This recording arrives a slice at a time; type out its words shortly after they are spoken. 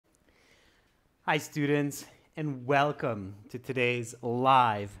Hi students, and welcome to today's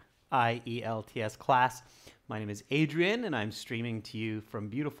live IELTS class. My name is Adrian and I'm streaming to you from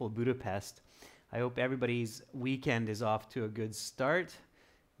beautiful Budapest. I hope everybody's weekend is off to a good start.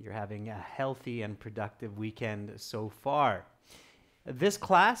 You're having a healthy and productive weekend so far. This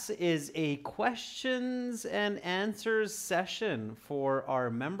class is a questions and answers session for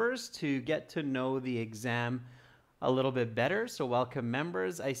our members to get to know the exam a little bit better. So welcome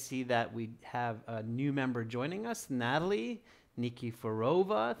members. I see that we have a new member joining us, Natalie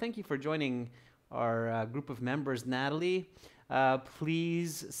Nikiforova. Thank you for joining our group of members, Natalie.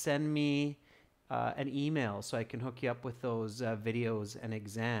 Please send me an email so I can hook you up with those videos and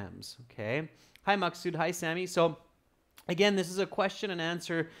exams, okay? Hi Maksud, hi Sammy. So again, this is a question and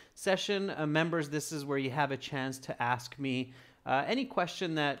answer session. Members, this is where you have a chance to ask me any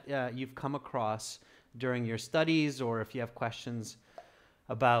question that you've come across during your studies, or if you have questions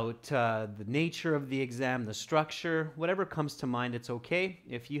about the nature of the exam, the structure, whatever comes to mind, it's okay.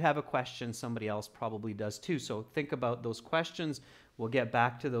 If you have a question, somebody else probably does too. So think about those questions. We'll get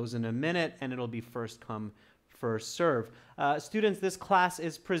back to those in a minute, and it'll be first come, first serve. Students, this class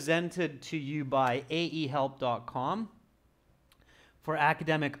is presented to you by aehelp.com. For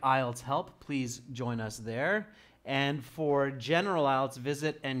academic IELTS help, please join us there. And for general IELTS,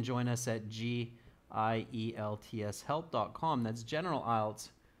 visit and join us at IELTShelp.com. That's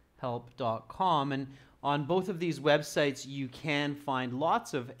generalieltshelp.com. And on both of these websites, you can find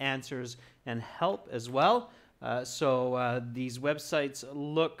lots of answers and help as well. These websites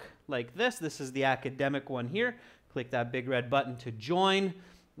look like this. This is the academic one here. Click that big red button to join,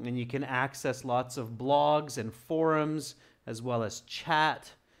 and you can access lots of blogs and forums, as well as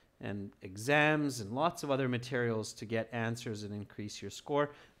chat and exams and lots of other materials to get answers and increase your score.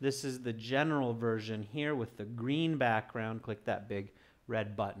 This is the general version here with the green background. Click that big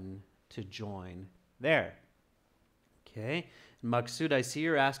red button to join there. Okay, Maksud, I see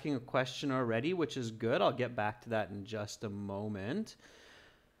you're asking a question already, which is good. I'll get back to that in just a moment.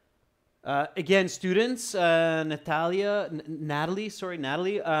 Again, students, Natalie,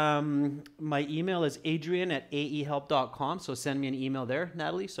 my email is adrian@aehelp.com, so send me an email there,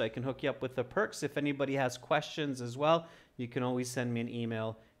 Natalie, so I can hook you up with the perks. If anybody has questions as well, you can always send me an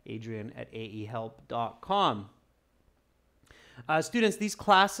email, adrian@aehelp.com. Students, these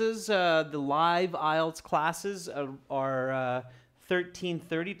classes, the live IELTS classes are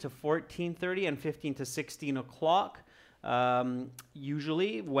 13:30 to 14:30 and 15 to 16 o'clock.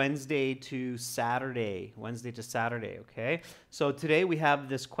 Usually Wednesday to Saturday, okay? So today we have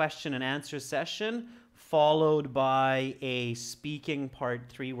this question and answer session followed by a speaking part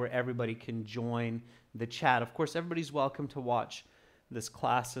 3 where everybody can join the chat. Of course, everybody's welcome to watch this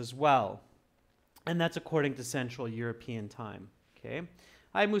class as well. And that's according to Central European time, okay?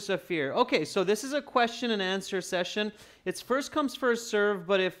 Hi, Musafir. Okay, so this is a question and answer session. It's first comes, first serve,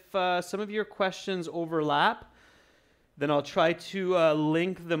 but if some of your questions overlap, then I'll try to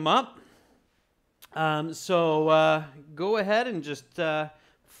link them up. Go ahead and just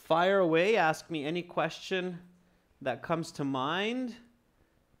fire away. Ask me any question that comes to mind.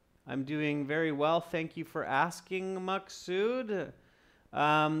 I'm doing very well. Thank you for asking, Maksud.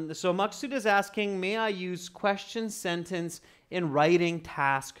 So Maksud is asking, may I use question sentence in writing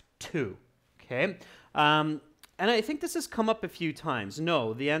task 2? Okay. And I think this has come up a few times.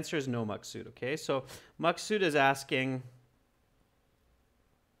 No, the answer is no, Maksud. Okay, so Maksud is asking,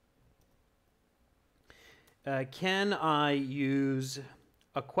 can I use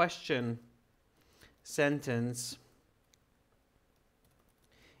a question sentence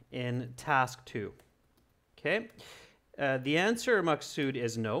in task 2? Okay, the answer, Maksud,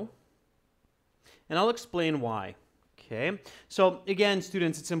 is no. And I'll explain why. Okay, so again,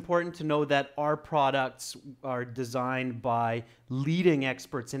 students, it's important to know that our products are designed by leading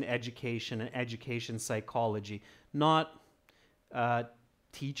experts in education and education psychology, not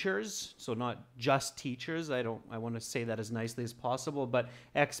teachers, so not just teachers. I want to say that as nicely as possible, but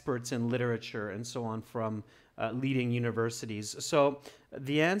experts in literature and so on from leading universities. So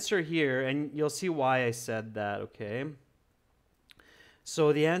the answer here, and you'll see why I said that, okay?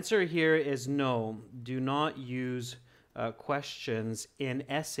 So the answer here is no, do not use questions in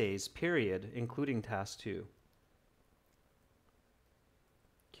essays, period, including task 2.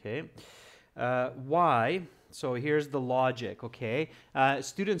 Okay. Why? So here's the logic, okay?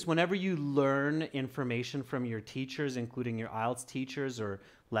 Students, whenever you learn information from your teachers, including your IELTS teachers or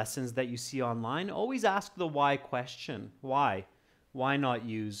lessons that you see online, always ask the why question. Why? Why not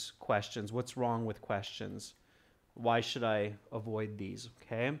use questions? What's wrong with questions? Why should I avoid these,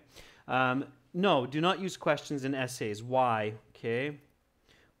 okay? No, do not use questions in essays. Why? Okay.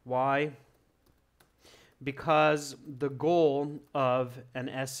 Why? because the goal of an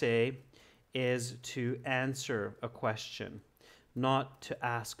essay is to answer a question, not to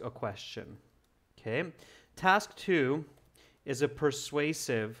ask a question. Okay? Task 2 is a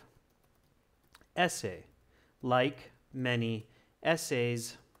persuasive essay, like many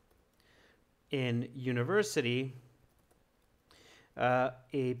essays in university.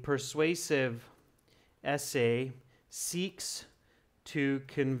 A persuasive essay seeks to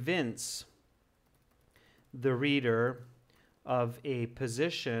convince the reader of a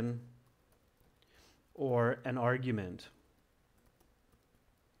position or an argument.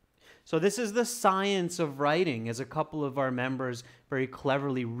 So this is the science of writing, as a couple of our members very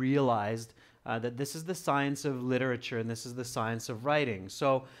cleverly realized that this is the science of literature and this is the science of writing.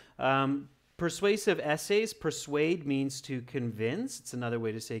 So persuasive essays, persuade means to convince. It's another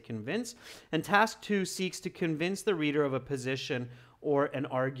way to say convince. And task 2 seeks to convince the reader of a position or an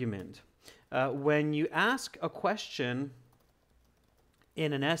argument. When you ask a question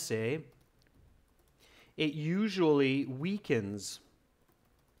in an essay, it usually weakens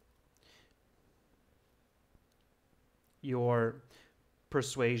your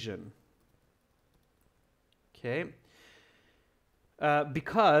persuasion. Okay?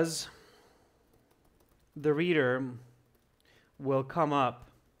 Because the reader will come up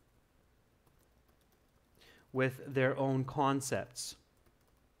with their own concepts.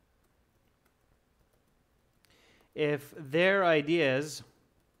 If their ideas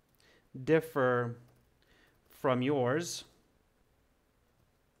differ from yours,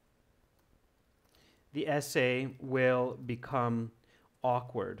 the essay will become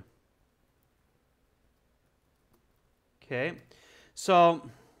awkward. Okay? So,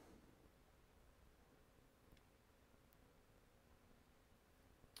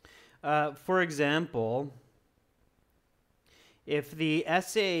 for example, if the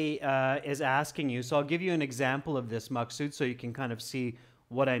essay is asking you, so I'll give you an example of this, Maksud, so you can kind of see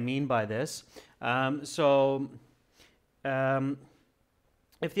what I mean by this. If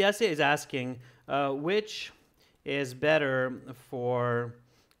the essay is asking, which is better for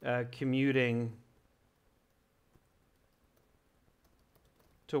commuting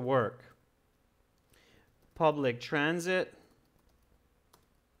to work? Public transit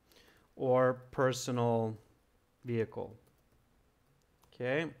or personal vehicle?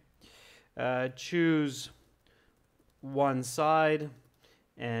 Okay. Choose one side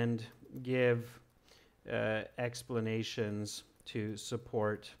and give explanations to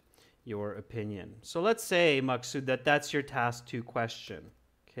support your opinion. So let's say, Maksud, that that's your task 2 question.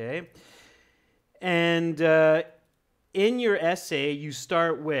 Okay. And in your essay, you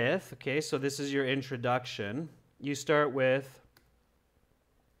start with, okay, so this is your introduction. You start with,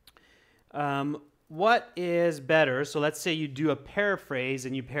 what is better? So let's say you do a paraphrase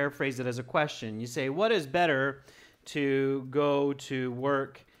and you paraphrase it as a question. You say, what is better, to go to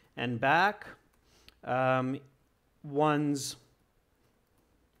work and back, one's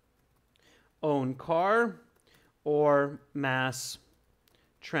own car, or mass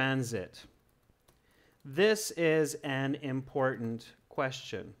transit? This is an important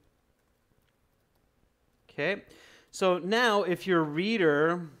question. Okay, so now if your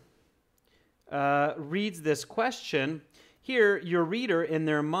reader reads this question, here your reader in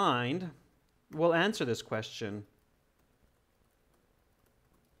their mind will answer this question.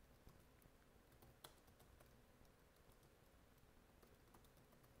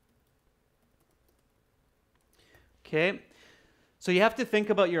 Okay, so you have to think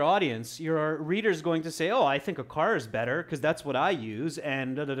about your audience. Your reader's going to say, oh, I think a car is better because that's what I use,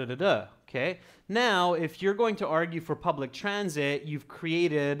 and da-da-da-da-da. Okay, now if you're going to argue for public transit, you've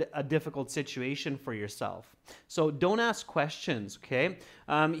created a difficult situation for yourself. So don't ask questions, okay?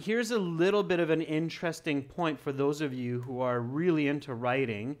 Here's a little bit of an interesting point for those of you who are really into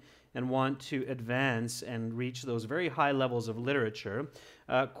writing and want to advance and reach those very high levels of literature.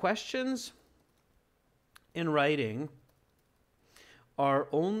 Questions in writing are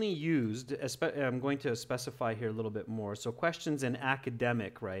only used, I'm going to specify here a little bit more. So questions in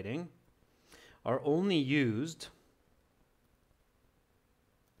academic writing are only used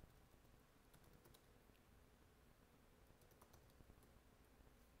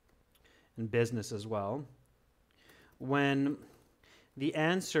in business as well when the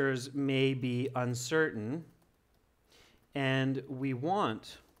answers may be uncertain and we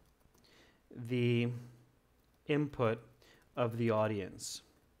want the input of the audience.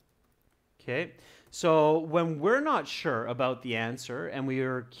 Okay, so when we're not sure about the answer and we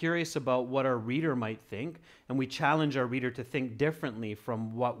are curious about what our reader might think, and we challenge our reader to think differently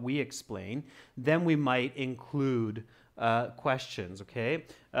from what we explain, then we might include questions, okay?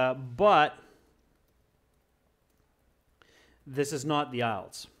 But this is not the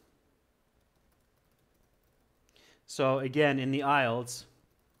IELTS. So again, in the IELTS,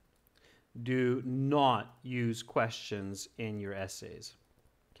 do not use questions in your essays.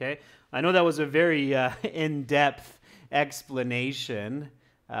 Okay? I know that was a very in-depth explanation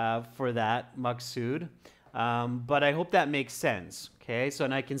for that, Maksud. But I hope that makes sense. Okay? So,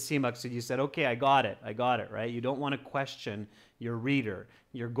 and I can see, Maksud, you said, okay, I got it, right? You don't want to question your reader.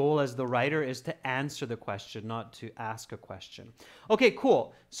 Your goal as the writer is to answer the question, not to ask a question. Okay,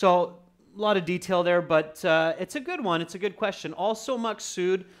 cool. So, a lot of detail there, but it's a good one. It's a good question. Also,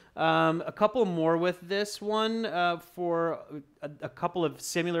 Maksud, a couple more with this one for a couple of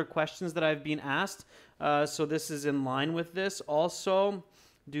similar questions that I've been asked. So this is in line with this. Also,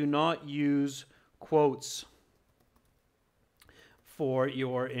 do not use quotes for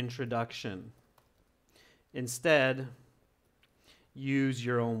your introduction. Instead, use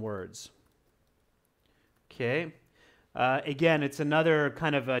your own words. Okay? Again, it's another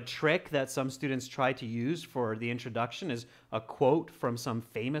kind of a trick that some students try to use for the introduction is a quote from some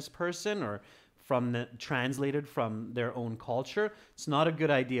famous person or translated from their own culture. It's not a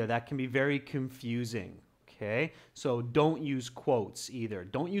good idea. That can be very confusing. Okay, so don't use quotes either.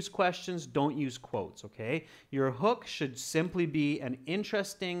 Don't use questions. Don't use quotes. Okay, your hook should simply be an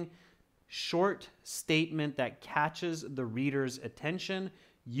interesting, short statement that catches the reader's attention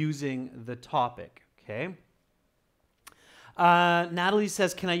using the topic. Okay. Natalie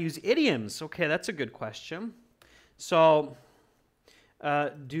says, can I use idioms? Okay, that's a good question. So,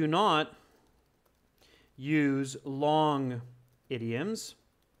 do not use long idioms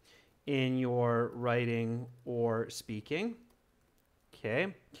in your writing or speaking.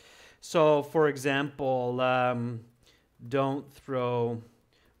 Okay. So, for example, don't throw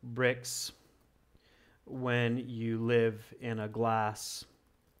bricks when you live in a glass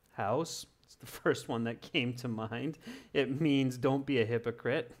house. The first one that came to mind. It means don't be a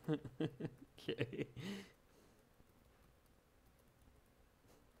hypocrite. Okay.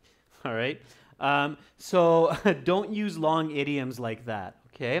 All right. So don't use long idioms like that.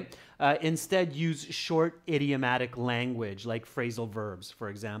 Okay. Instead, use short idiomatic language like phrasal verbs, for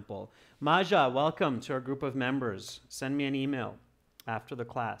example. Maja, welcome to our group of members. Send me an email after the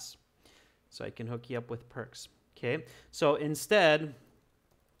class so I can hook you up with perks. Okay. So instead,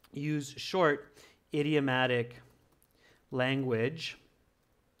 use short idiomatic language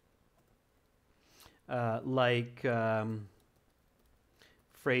like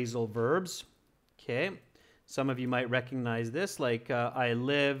phrasal verbs. Okay, some of you might recognize this, like I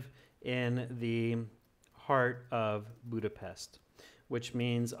live in the heart of Budapest, which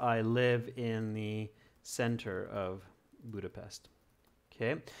means I live in the center of Budapest.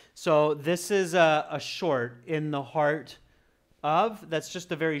 Okay, so this is a short in the heart of, that's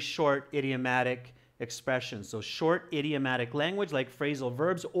just a very short idiomatic expression. So short idiomatic language like phrasal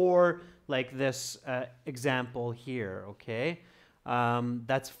verbs or like this example here, okay?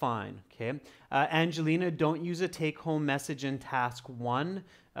 That's fine, okay? Angelina, don't use a take-home message in task 1.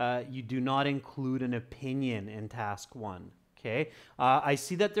 You do not include an opinion in task 1, okay? I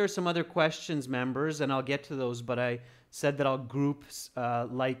see that there are some other questions, members, and I'll get to those, but I said that I'll group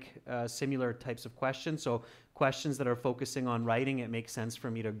similar types of questions. So questions that are focusing on writing, it makes sense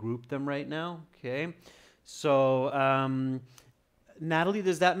for me to group them right now, okay? So, Natalie,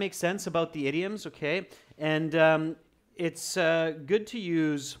 does that make sense about the idioms, okay? And it's good to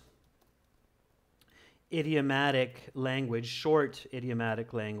use idiomatic language, short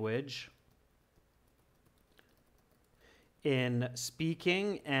idiomatic language in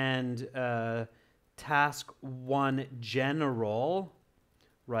speaking and task 1 general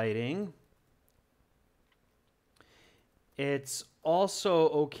writing. It's also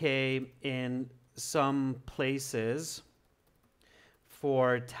okay in some places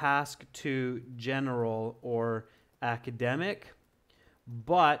for task 2 general or academic,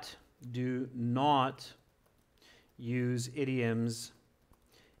 but do not use idioms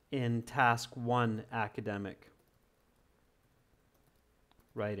in task 1 academic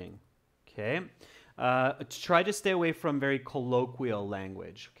writing. Okay? Try to stay away from very colloquial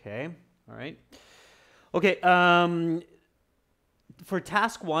language. Okay? All right? Okay. For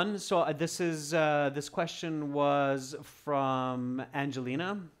task 1, so this question was from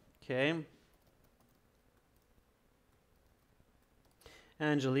Angelina. Okay.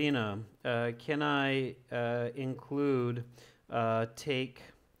 Angelina, can I include a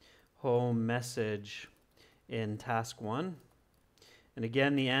take-home message in task 1? And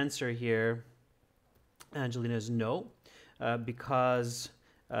again, the answer here, Angelina, is no, because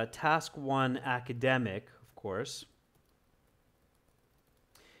task 1 academic, of course,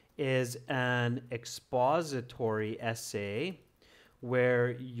 is an expository essay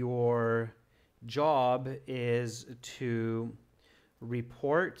where your job is to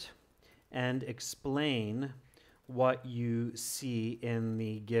report and explain what you see in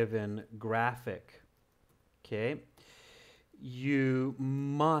the given graphic. Okay? You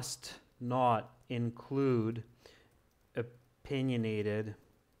must not include opinionated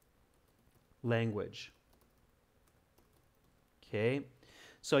language. Okay?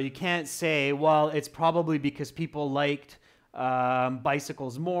 So you can't say, well, it's probably because people liked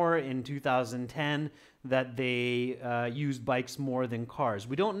bicycles more in 2010 that they used bikes more than cars.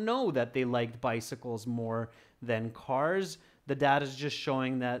 We don't know that they liked bicycles more than cars. The data is just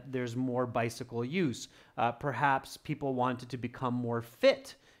showing that there's more bicycle use. Perhaps people wanted to become more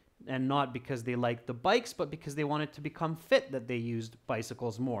fit, and not because they liked the bikes, but because they wanted to become fit that they used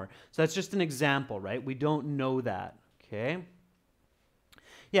bicycles more. So that's just an example, right? We don't know that, okay?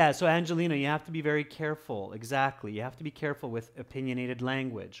 Yeah, so Angelina, you have to be very careful. Exactly. You have to be careful with opinionated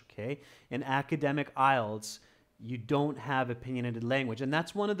language, okay? In academic IELTS, you don't have opinionated language. And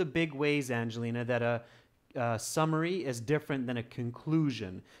that's one of the big ways, Angelina, that a summary is different than a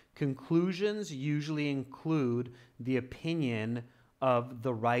conclusion. Conclusions usually include the opinion of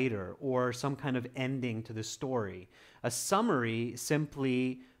the writer or some kind of ending to the story. A summary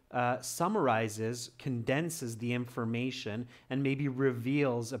simply summarizes, condenses the information, and maybe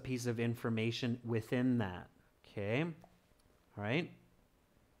reveals a piece of information within that. Okay? All right?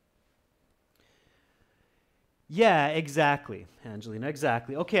 Yeah, exactly, Angelina,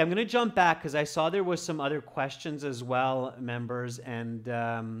 exactly. Okay, I'm going to jump back because I saw there was some other questions as well, members, and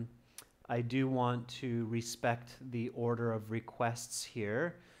I do want to respect the order of requests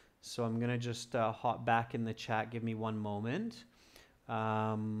here. So I'm going to just hop back in the chat. Give me one moment.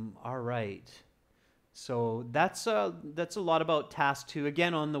 All right. So that's a lot about task 2.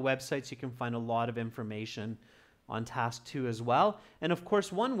 Again, on the websites, you can find a lot of information on task 2 as well. And of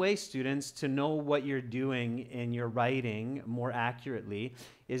course, one way, students, to know what you're doing in your writing more accurately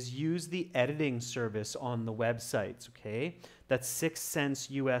is use the editing service on the websites, okay? That's 6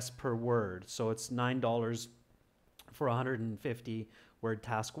 cents US per word. So it's $9 for 150 word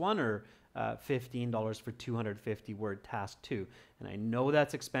task 1 or $15 for 250 word task 2. And I know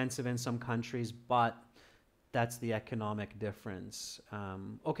that's expensive in some countries, but that's the economic difference.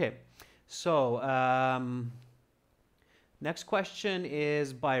 Okay, so next question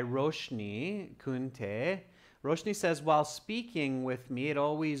is by Roshni Kunte. Roshni says, while speaking with me, it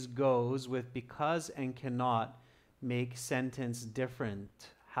always goes with because and cannot make sentence different.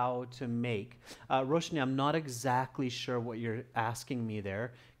 How to make. Roshni, I'm not exactly sure what you're asking me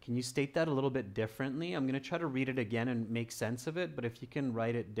there. Can you state that a little bit differently? I'm going to try to read it again and make sense of it, but if you can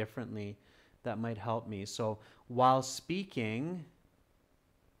write it differently, that might help me. So, while speaking,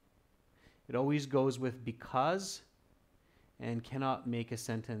 it always goes with because and cannot make a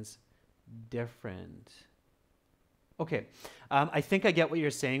sentence different. Okay, I think I get what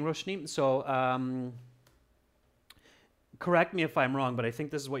you're saying, Roshni. So, correct me if I'm wrong, but I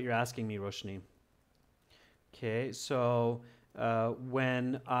think this is what you're asking me, Roshni. Okay, so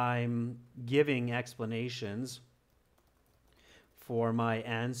when I'm giving explanations for my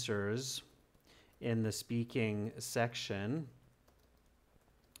answers in the speaking section,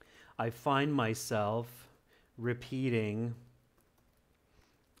 I find myself repeating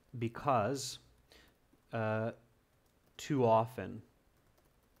because too often.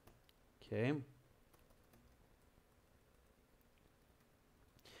 Okay.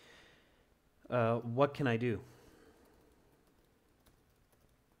 What can I do?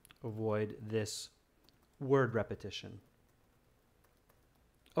 Avoid this word repetition.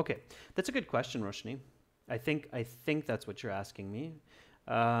 Okay, that's a good question, Roshni. I think that's what you're asking me.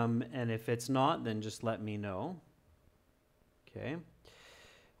 And if it's not, then just let me know. Okay.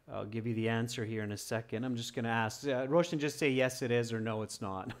 I'll give you the answer here in a second. I'm just going to ask. Roshni, just say yes it is or no it's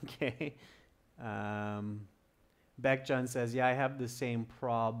not. Okay. Beckjan says, yeah, I have the same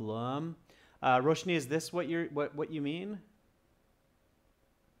problem. Roshni, is this what you mean?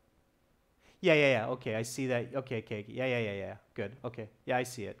 Yeah. Okay, I see that. Okay. Yeah. Good. Okay. Yeah, I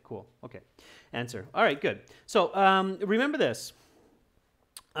see it. Cool. Okay. Answer. All right, good. So remember this.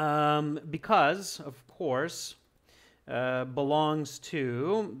 Because, of course, belongs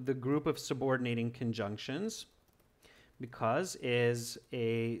to the group of subordinating conjunctions. Because is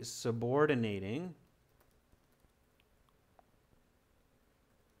a subordinating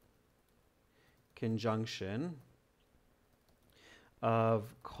conjunction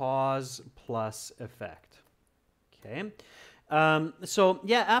of cause plus effect. Okay. So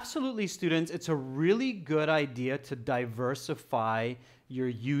yeah, absolutely, students. It's a really good idea to diversify your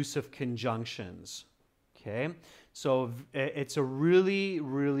use of conjunctions. Okay, so it's a really,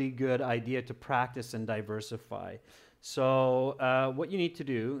 really good idea to practice and diversify. So what you need to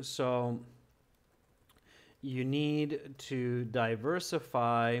do, so you need to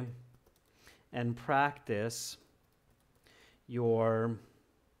diversify and practice your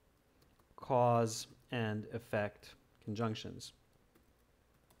cause and effect conjunctions.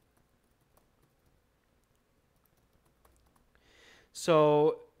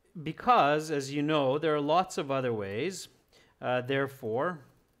 So, because, as you know, there are lots of other ways, therefore,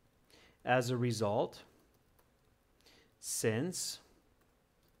 as a result, since,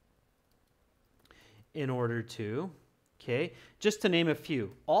 in order to, okay, just to name a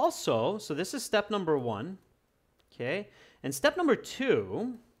few. Also, so this is step number 1, okay, and step number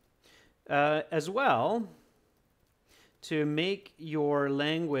 2, as well, to make your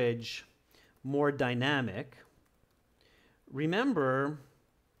language more dynamic, remember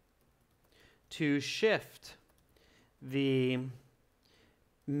to shift the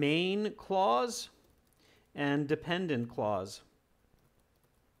main clause and dependent clause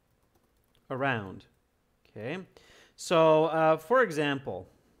around. Okay, so for example,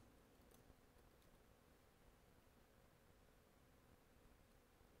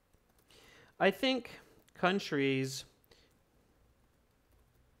 I think countries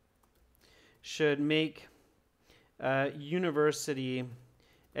should make university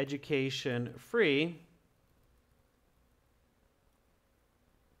education free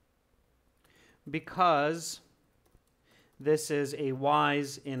because this is a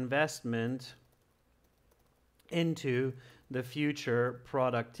wise investment into the future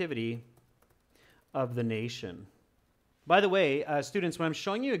productivity of the nation. By the way, students, when I'm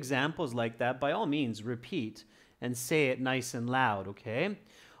showing you examples like that, by all means, repeat and say it nice and loud, okay?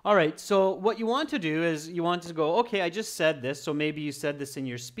 All right, so what you want to do is you want to go, okay, I just said this, so maybe you said this in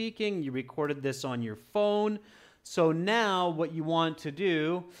your speaking, you recorded this on your phone. So now what you want to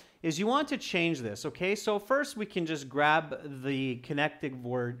do is you want to change this, okay? So first we can just grab the connecting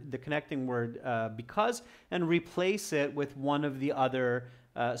word because and replace it with one of the other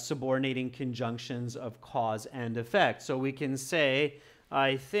subordinating conjunctions of cause and effect. So we can say,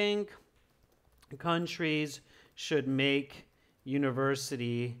 I think countries should make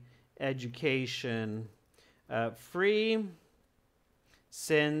university education free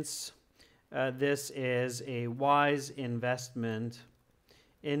since this is a wise investment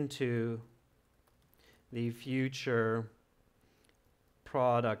into the future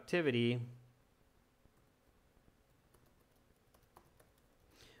productivity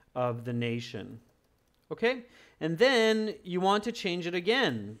of the nation. Okay? And then you want to change it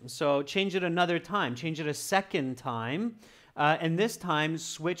again. So change it another time. Change it a second time. And this time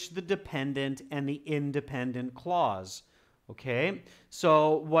switch the dependent and the independent clause. Okay?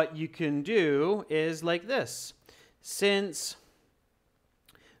 So what you can do is like this. Since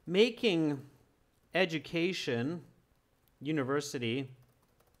making education, university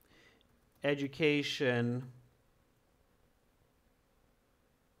education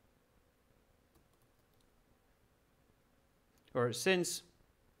or since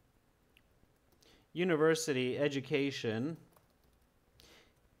university education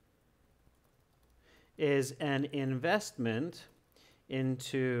is an investment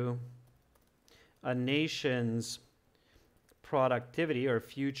into a nation's productivity or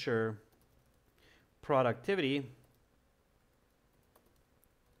future productivity,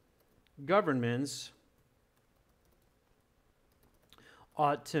 governments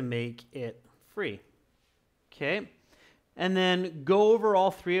ought to make it free. Okay? And then go over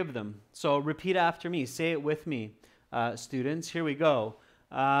all three of them. So repeat after me. Say it with me, students. Here we go.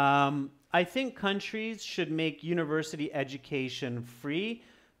 I think countries should make university education free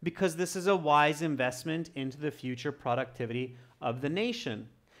because this is a wise investment into the future productivity of the nation.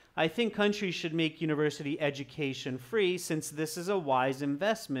 I think countries should make university education free since this is a wise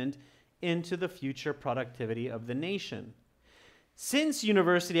investment into the future productivity of the nation. Since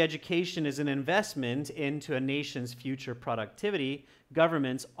university education is an investment into a nation's future productivity,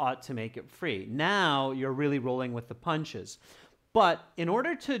 governments ought to make it free. Now you're really rolling with the punches. But in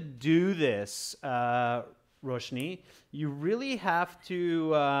order to do this, Roshni, you really have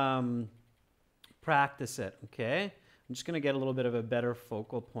to practice it, okay? I'm just going to get a little bit of a better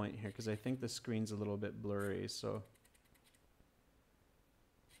focal point here because I think the screen's a little bit blurry, so...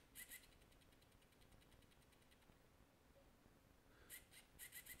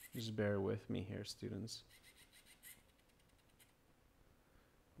 Just bear with me here, students.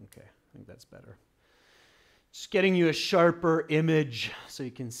 Okay, I think that's better. Just getting you a sharper image so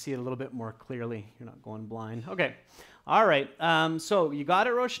you can see it a little bit more clearly. You're not going blind. Okay. All right. So you got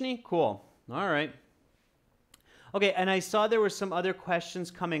it, Roshni? Cool. All right. Okay, and I saw there were some other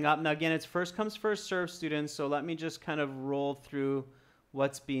questions coming up. Now, again, it's first comes, first served, students, so let me just kind of roll through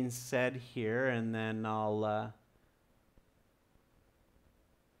what's being said here, and then I'll...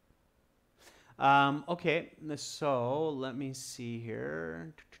 okay, so let me see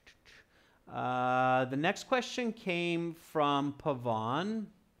here. The next question came from Pavan.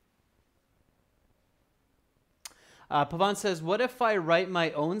 Pavan says, what if I write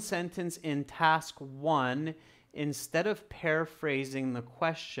my own sentence in task 1 instead of paraphrasing the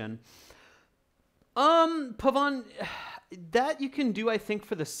question? Pavan, that you can do, I think,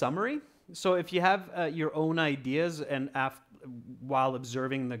 for the summary. So if you have your own ideas and while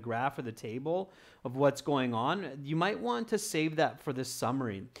observing the graph or the table of what's going on, you might want to save that for the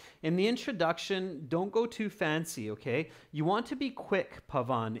summary. In the introduction, don't go too fancy, okay? You want to be quick,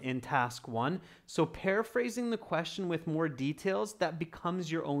 Pavan, in task 1. So paraphrasing the question with more details, that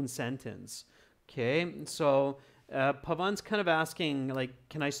becomes your own sentence, okay? So Pavan's kind of asking, like,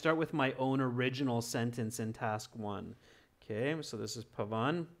 can I start with my own original sentence in task 1? Okay, so this is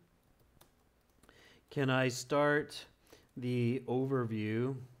Pavan. Can I start the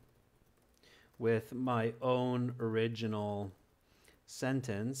overview with my own original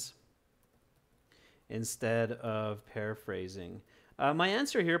sentence instead of paraphrasing? My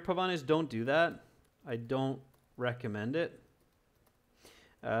answer here, Pavan, is don't do that. I don't recommend it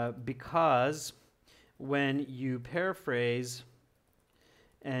because when you paraphrase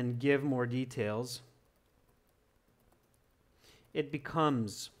and give more details, it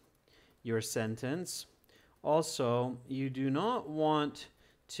becomes your sentence. Also, you do not want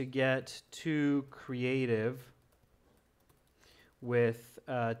to get too creative with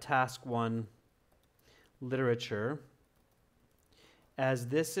task 1 literature, as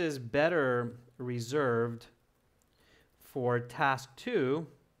this is better reserved for task 2,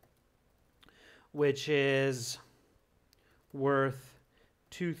 which is worth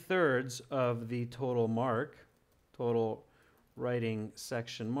 2/3 of the total mark, total writing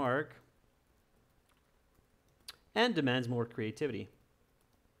section mark, and demands more creativity.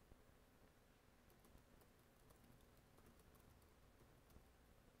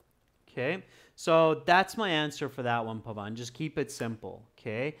 Okay, so that's my answer for that one, Pavan. Just keep it simple,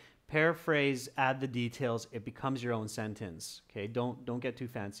 okay? Paraphrase, add the details, it becomes your own sentence, okay? Don't get too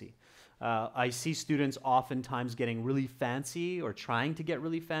fancy. I see students oftentimes getting really fancy or trying to get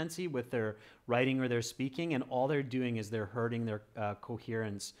really fancy with their writing or their speaking, and all they're doing is they're hurting their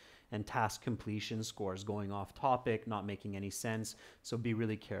coherence and task completion scores, going off topic, not making any sense. So be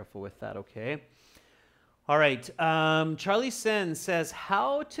really careful with that, okay? All right, Charlie Sen says,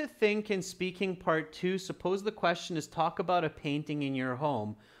 how to think in speaking part 2. Suppose the question is talk about a painting in your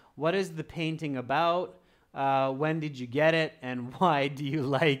home. What is the painting about? When did you get it? And why do you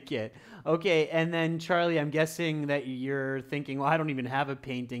like it? Okay, and then Charlie, I'm guessing that you're thinking, well, I don't even have a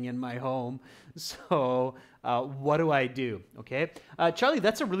painting in my home. So what do I do? Okay, Charlie,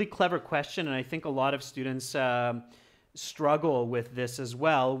 that's a really clever question. And I think a lot of students struggle with this as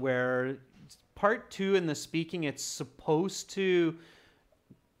well, where part 2 in the speaking, it's supposed to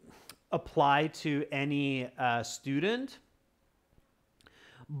apply to any student,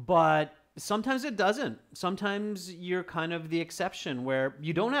 but sometimes it doesn't. Sometimes you're kind of the exception where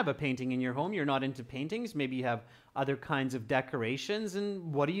you don't have a painting in your home, you're not into paintings, maybe you have other kinds of decorations,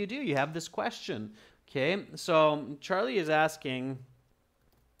 and what do? You have this question, okay? So Charlie is asking,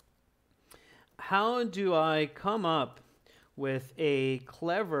 how do I come up with a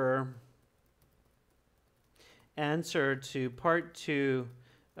clever answer to part 2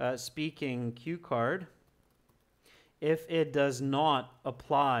 speaking cue card if it does not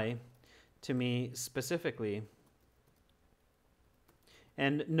apply to me specifically?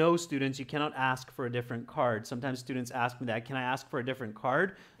 And no, students, you cannot ask for a different card. Sometimes students ask me that, can I ask for a different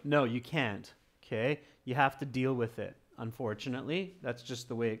card? No, you can't, okay? You have to deal with it, unfortunately. That's just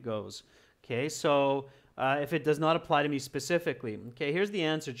the way it goes, okay? So if it does not apply to me specifically, okay, here's the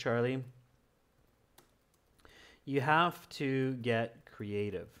answer, Charlie. You have to get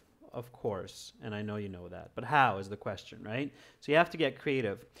creative, of course, and I know you know that, but how is the question, right? So you have to get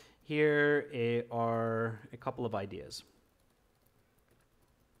creative. Here are a couple of ideas.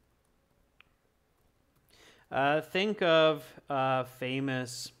 Think of a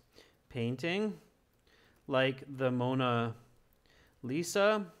famous painting like the Mona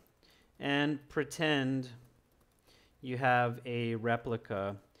Lisa and pretend you have a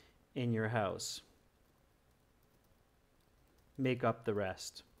replica in your house. Make up the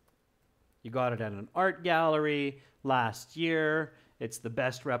rest. You got it at an art gallery last year. It's the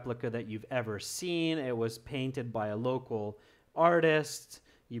best replica that you've ever seen. It was painted by a local artist.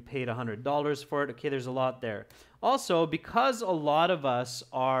 You paid $100 for it. Okay, there's a lot there. Also, because a lot of us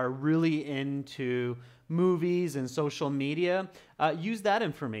are really into movies and social media, use that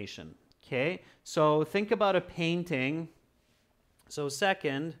information. Okay, so think about a painting. So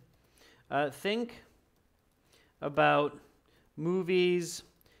second, think about movies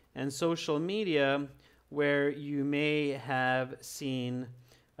and social media where you may have seen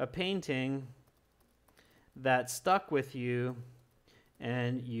a painting that stuck with you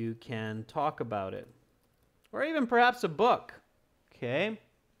and you can talk about it. Or even perhaps a book. Okay?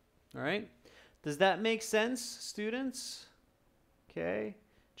 All right? Does that make sense, students? Okay?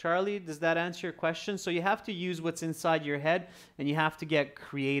 Charlie, does that answer your question? So you have to use what's inside your head and you have to get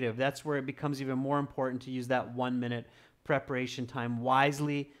creative. That's where it becomes even more important to use that 1 minute preparation time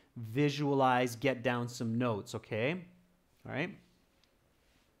wisely, visualize, get down some notes, okay? All right?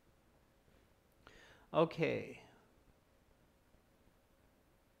 Okay.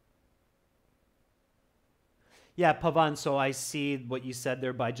 Yeah, Pavan, so I see what you said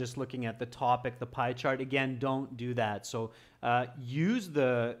there by just looking at the topic, the pie chart. Again, don't do that. So use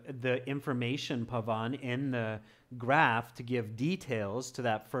the information, Pavan, in the graph to give details to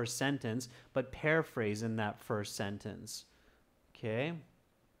that first sentence, but paraphrase in that first sentence. Okay?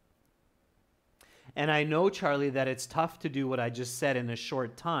 And I know, Charlie, that it's tough to do what I just said in a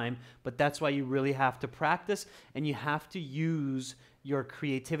short time, but that's why you really have to practice and you have to use your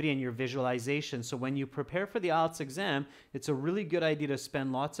creativity and your visualization. So when you prepare for the IELTS exam, it's a really good idea to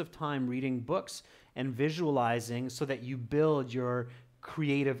spend lots of time reading books and visualizing so that you build your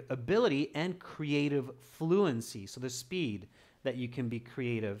creative ability and creative fluency, so the speed that you can be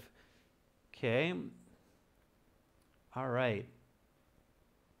creative. Okay? All right.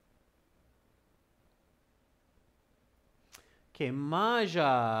 Okay,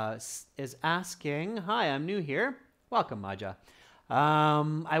 Maja is asking, hi, I'm new here. Welcome, Maja.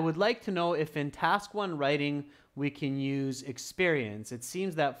 I would like to know if in task 1 writing we can use experience. It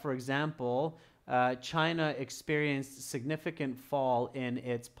seems that, for example, China experienced significant fall in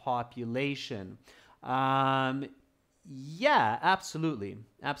its population. Yeah, absolutely.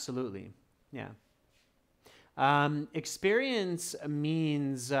 Absolutely. Yeah. Experience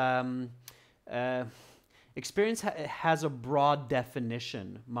means experience has a broad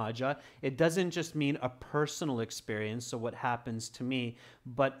definition, Maja. It doesn't just mean a personal experience, so what happens to me,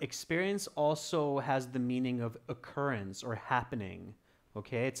 but experience also has the meaning of occurrence or happening.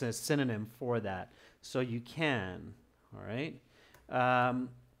 Okay, it's a synonym for that. So you can, all right?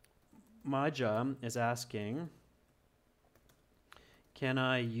 Maja is asking, can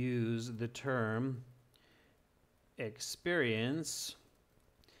I use the term experience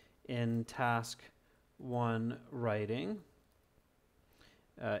in task 1 writing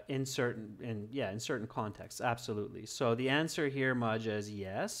in certain contexts? Absolutely. So the answer here, Maja, is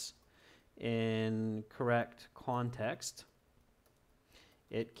yes. In correct context,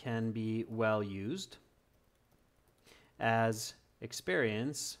 it can be well used as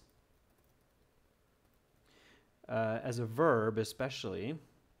experience, as a verb especially,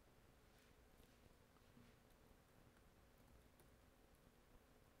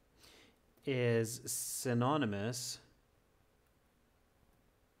 is synonymous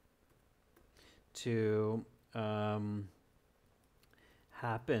to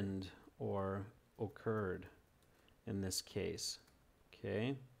happened or occurred in this case.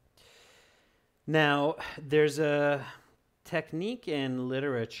 Okay. Now, there's a technique in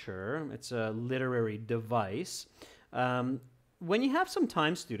literature. It's a literary device. When you have some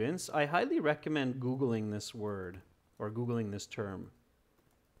time, students, I highly recommend Googling this word or Googling this term.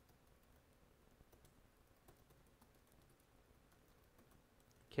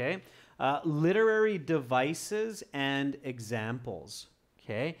 Okay, literary devices and examples.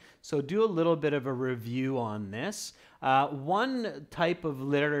 Okay, so do a little bit of a review on this. One type of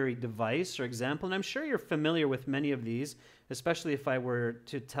literary device or example, and I'm sure you're familiar with many of these, especially if I were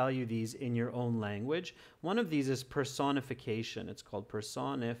to tell you these in your own language. One of these is personification. It's called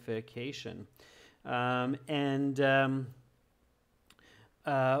personification.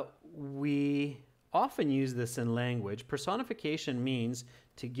 We often use this in language. Personification means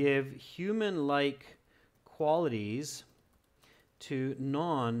to give human-like qualities to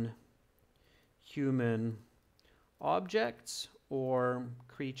non-human objects or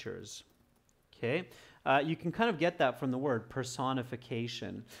creatures. Okay? You can kind of get that from the word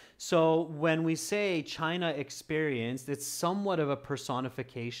personification. So when we say China experienced, it's somewhat of a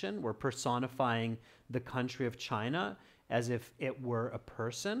personification. We're personifying the country of China as if it were a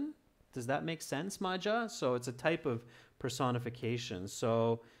person. Does that make sense, Maja? So it's a type of personification.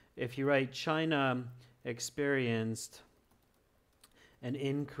 So if you write China experienced an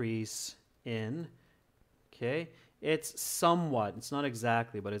increase in, okay, it's somewhat, it's not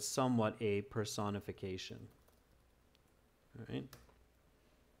exactly, but it's somewhat a personification. All right,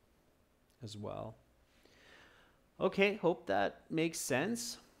 as well. Okay, hope that makes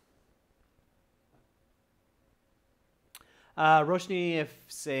sense. Roshni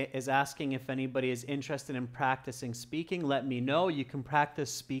is asking if anybody is interested in practicing speaking. Let me know. You can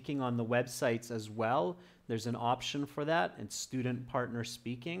practice speaking on the websites as well. There's an option for that. It's student partner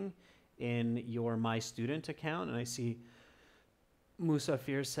speaking in your My Student account. And I see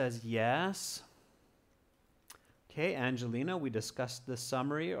Musafir says yes. Okay, Angelina, we discussed the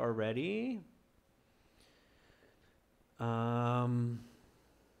summary already.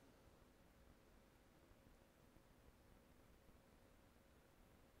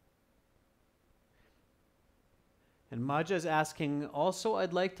 And Maja is asking, also,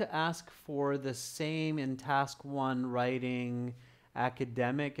 I'd like to ask for the same in task 1 writing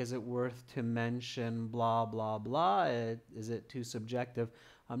academic. Is it worth to mention blah, blah, blah? Is it too subjective?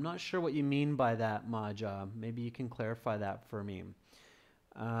 I'm not sure what you mean by that, Maja. Maybe you can clarify that for me.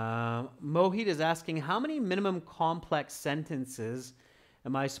 Mohit is asking, how many minimum complex sentences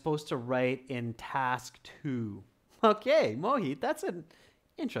am I supposed to write in task 2? Okay, Mohit, that's an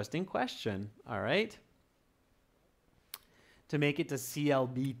interesting question. All right. To make it to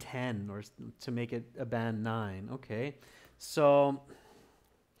CLB 10 or to make it a band 9. Okay. So,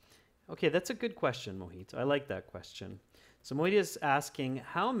 okay, that's a good question, Mohit. I like that question. So Mohit is asking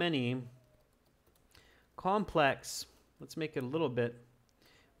how many complex, let's make it a little bit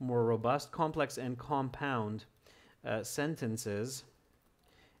more robust, complex and compound sentences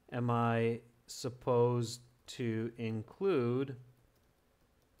am I supposed to include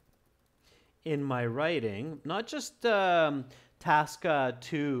in my writing, not just task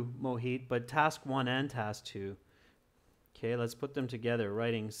 2, Mohit, but task 1 and task 2. Okay, let's put them together.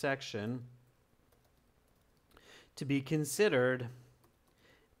 Writing section to be considered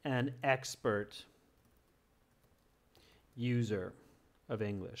an expert user of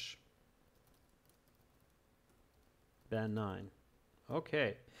English. Band 9.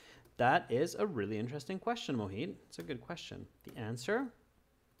 Okay, that is a really interesting question, Mohit. It's a good question. The answer?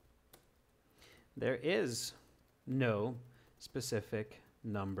 There is no specific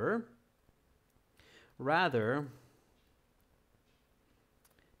number. Rather,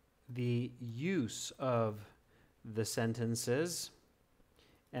 the use of the sentences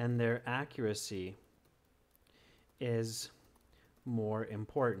and their accuracy is more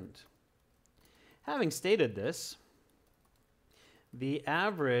important. Having stated this, the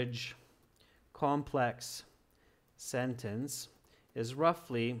average complex sentence is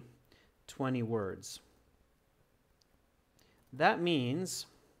roughly 20 words. That means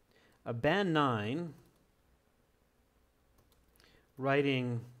a band 9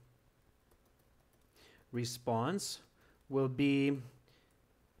 writing response will be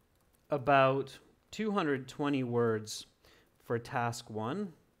about 220 words for task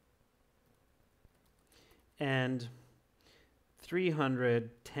 1 and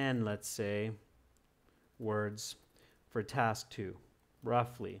 310, let's say, words for task 2,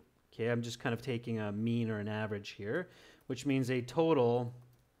 roughly. Okay, I'm just kind of taking a mean or an average here, which means a total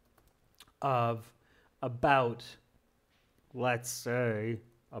of about, let's say,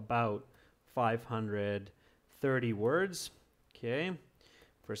 about 530 words. Okay,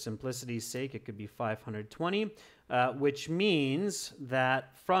 for simplicity's sake, it could be 520, which means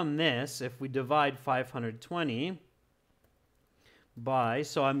that from this, if we divide 520 by,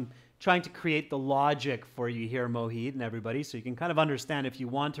 so I'm trying to create the logic for you here, Mohit and everybody, so you can kind of understand if you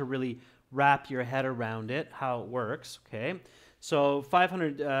want to really wrap your head around it, how it works, okay? So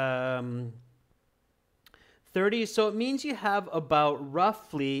 530, so it means you have about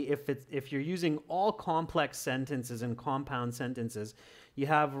roughly, if you're using all complex sentences and compound sentences, you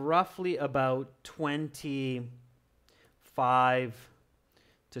have roughly about 25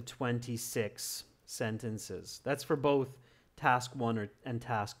 to 26 sentences. That's for both task 1 and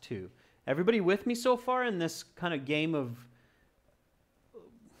task 2. Everybody with me so far in this kind of game of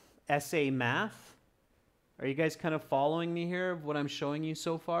essay math? Are you guys kind of following me here of what I'm showing you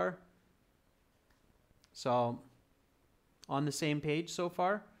so far? So, on the same page so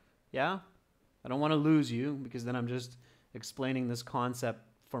far? Yeah? I don't want to lose you because then I'm just explaining this concept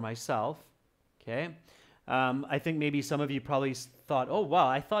for myself. Okay? I think maybe some of you probably thought, oh, wow,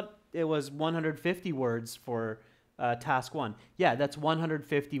 I thought it was 150 words for task 1. Yeah, that's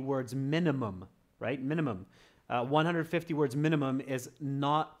 150 words minimum, right? Minimum. 150 words minimum is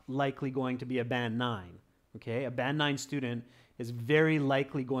not likely going to be a band 9. Okay, a band 9 student is very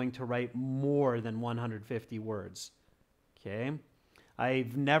likely going to write more than 150 words. Okay,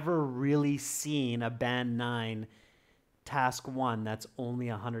 I've never really seen a band 9 task 1 that's only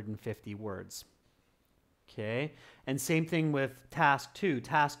 150 words. Okay, and same thing with task 2.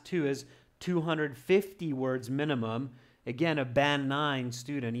 Task 2 is 250 words minimum. Again, a band 9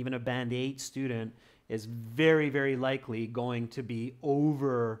 student, even a band 8 student, is very, very likely going to be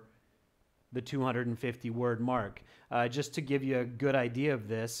over the 250 word mark. Just to give you a good idea of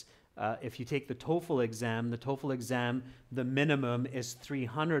this, if you take the TOEFL exam, the minimum is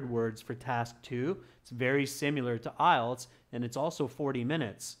 300 words for task 2. It's very similar to IELTS, and it's also 40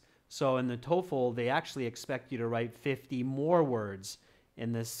 minutes. So in the TOEFL, they actually expect you to write 50 more words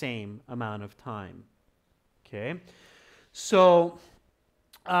in the same amount of time. Okay, so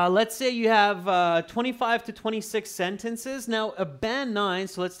let's say you have 25 to 26 sentences. Now a band 9,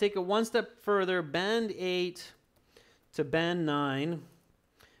 so let's take it one step further, band 8 to band 9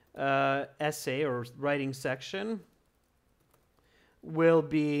 essay or writing section will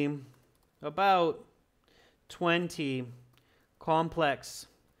be about 20 complex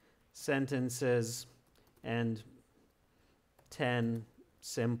sentences and 10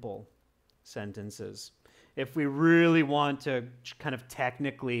 simple sentences. If we really want to kind of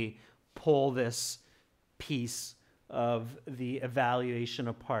technically pull this piece of the evaluation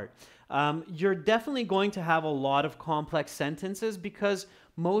apart, you're definitely going to have a lot of complex sentences because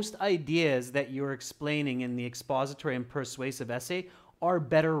most ideas that you're explaining in the expository and persuasive essay are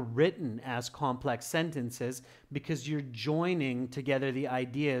better written as complex sentences because you're joining together the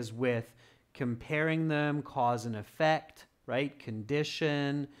ideas with comparing them, cause and effect, right?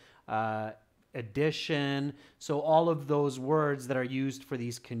 Condition, addition. So all of those words that are used for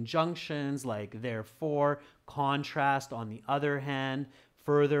these conjunctions like therefore, contrast on the other hand,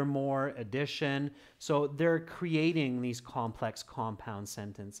 furthermore, addition. So they're creating these complex compound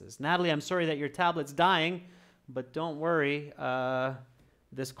sentences. Natalie, I'm sorry that your tablet's dying, but don't worry.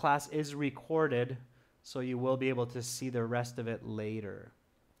 This class is recorded, so you will be able to see the rest of it later.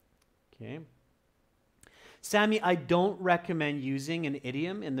 Okay. Sammy, I don't recommend using an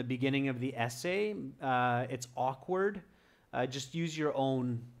idiom in the beginning of the essay. It's awkward. Just use your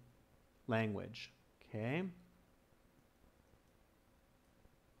own language. Okay.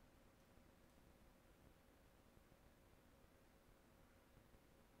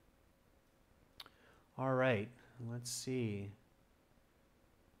 All right. Let's see.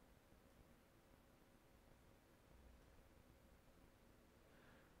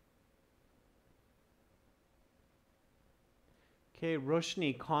 Okay,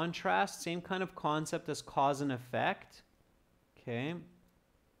 Roshni, contrast, same kind of concept as cause and effect. Okay.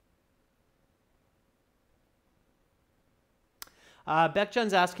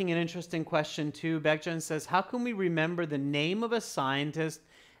 Bekjan's asking an interesting question too. Bekjan says, how can we remember the name of a scientist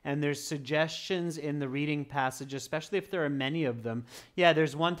and there's suggestions in the reading passage, especially if there are many of them? Yeah,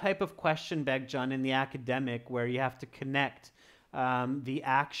 there's one type of question, Bekjan, in the academic where you have to connect the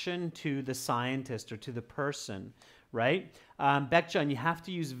action to the scientist or to the person, right? Bekjan, you have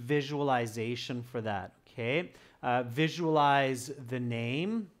to use visualization for that, okay? Visualize the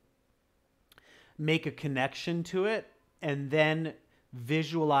name, make a connection to it, and then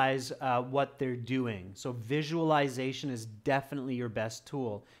visualize what they're doing. So visualization is definitely your best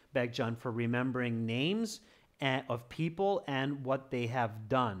tool, Bekjan, for remembering names of people and what they have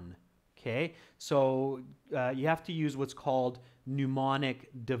done, okay? So you have to use what's called mnemonic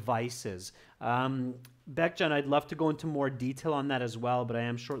devices. Bekjan, I'd love to go into more detail on that as well, but I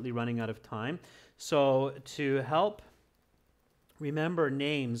am shortly running out of time. So to help remember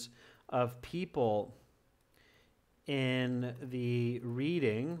names of people in the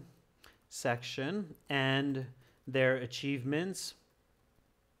reading section and their achievements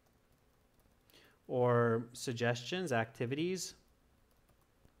or suggestions, activities,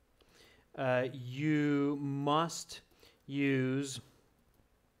 you must use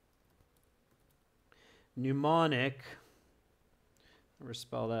mnemonic. Never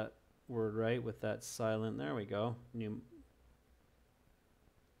spell that word right with that silent. There we go.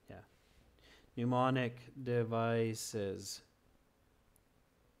 Mnemonic devices.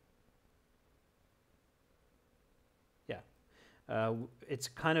 Yeah. It's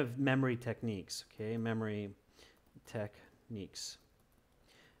kind of memory techniques, okay? Memory techniques.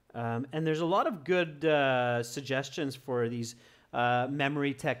 And there's a lot of good suggestions for these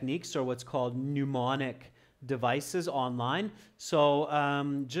memory techniques, or what's called mnemonic devices online.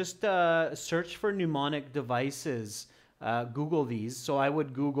 So just search for mnemonic devices. Google these. So I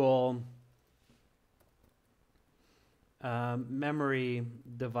would Google memory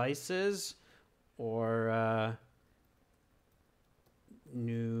devices or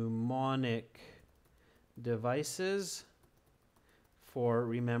mnemonic devices for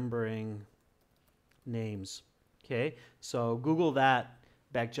remembering names. Okay, so Google that,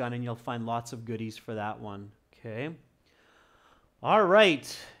 Beckjohn, and you'll find lots of goodies for that one. Okay. All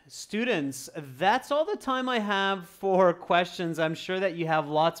right, students, that's all the time I have for questions. I'm sure that you have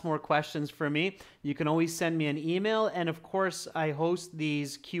lots more questions for me. You can always send me an email, and of course, I host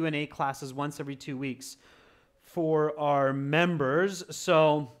these Q&A classes once every 2 weeks for our members.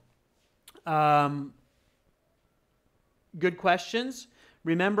 So, good questions.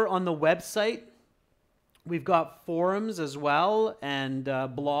 Remember, on the website, we've got forums as well and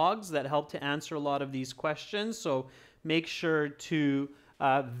blogs that help to answer a lot of these questions. So make sure to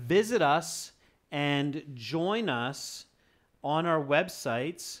visit us and join us on our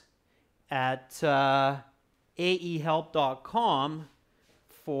websites at aehelp.com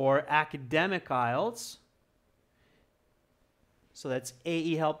for academic IELTS. So that's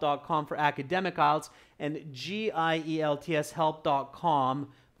aehelp.com for academic IELTS and gieltshelp.com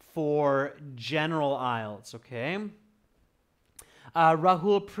for general IELTS, okay?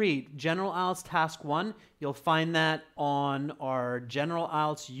 Rahul Preet, General IELTS Task 1. You'll find that on our General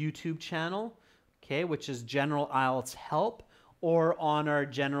IELTS YouTube channel, okay, which is General IELTS Help, or on our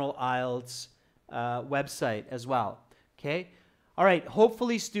General IELTS website as well, okay? All right,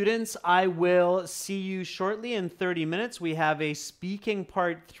 hopefully, students, I will see you shortly in 30 minutes. We have a Speaking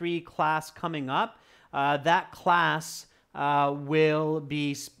Part 3 class coming up. That class will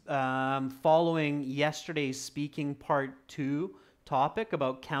be following yesterday's Speaking Part 2 topic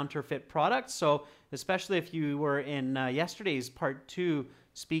about counterfeit products. So especially if you were in yesterday's Part 2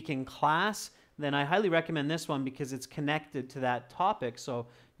 speaking class, then I highly recommend this one because it's connected to that topic. So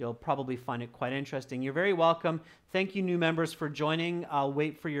you'll probably find it quite interesting. You're very welcome. Thank you, new members, for joining. I'll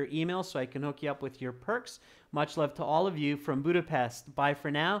wait for your email so I can hook you up with your perks. Much love to all of you from Budapest. Bye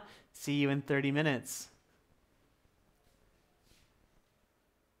for now. See you in 30 minutes.